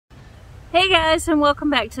Hey guys, and welcome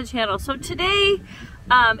back to the channel. So today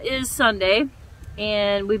is Sunday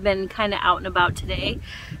and we've been kind of out and about today.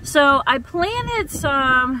 So I planted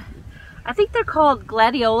some, I think they're called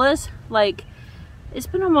gladiolas. Like, it's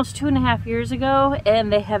been almost 2.5 years ago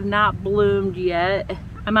and they have not bloomed yet.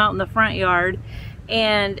 I'm out in the front yard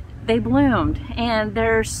and they bloomed and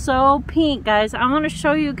they're so pink, guys. I want to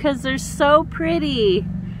show you because they're so pretty.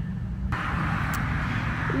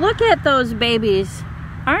 Look at those babies.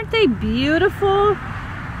 Aren't they beautiful?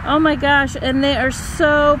 Oh my gosh, and they are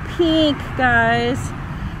so pink, guys.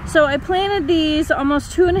 So I planted these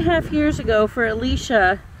almost 2.5 years ago for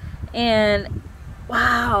Alicia, and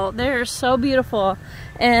wow, they're so beautiful.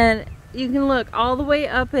 And you can look all the way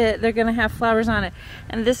up it, they're gonna have flowers on it.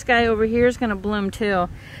 And this guy over here is gonna bloom too.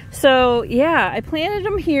 So yeah, I planted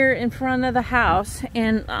them here in front of the house,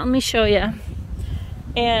 and let me show you.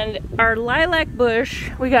 And our lilac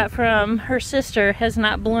bush we got from her sister has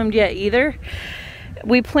not bloomed yet either.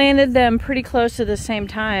 We planted them pretty close to the same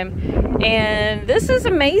time, and this is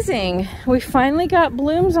amazing. We finally got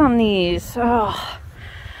blooms on these. Oh,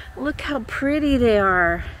 look how pretty they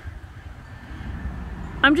are.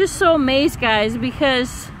 I'm just so amazed, guys,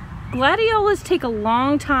 because gladiolas take a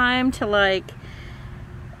long time to like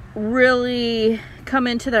really come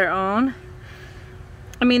into their own.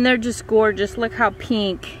 I mean, they're just gorgeous. Look how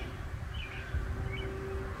pink.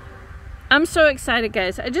 I'm so excited,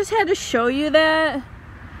 guys. I just had to show you that.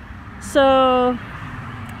 So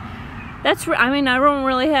that's, I mean, I don't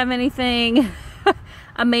really have anything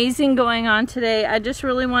amazing going on today. I just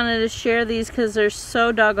really wanted to share these because they're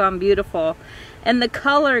so doggone beautiful. And the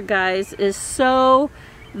color, guys, is so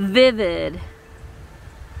vivid.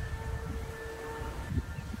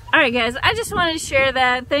 Alright guys, I just wanted to share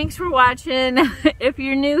that. Thanks for watching. If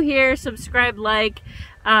you're new here, subscribe, like,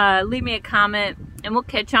 leave me a comment, and we'll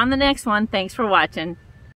catch you on the next one. Thanks for watching.